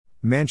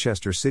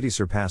Manchester City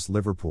surpassed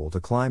Liverpool to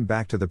climb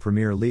back to the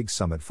Premier League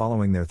summit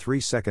following their 3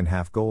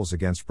 second-half goals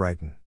against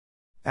Brighton.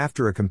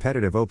 After a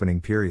competitive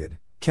opening period,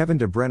 Kevin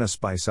De Bruyne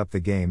spiced up the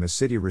game as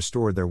City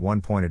restored their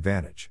 1-point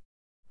advantage.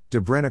 De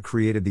Bruyne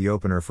created the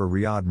opener for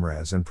Riyad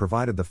Mahrez and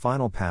provided the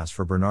final pass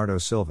for Bernardo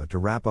Silva to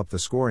wrap up the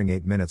scoring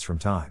 8 minutes from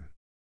time.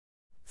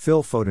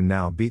 Phil Foden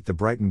now beat the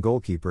Brighton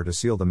goalkeeper to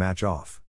seal the match off.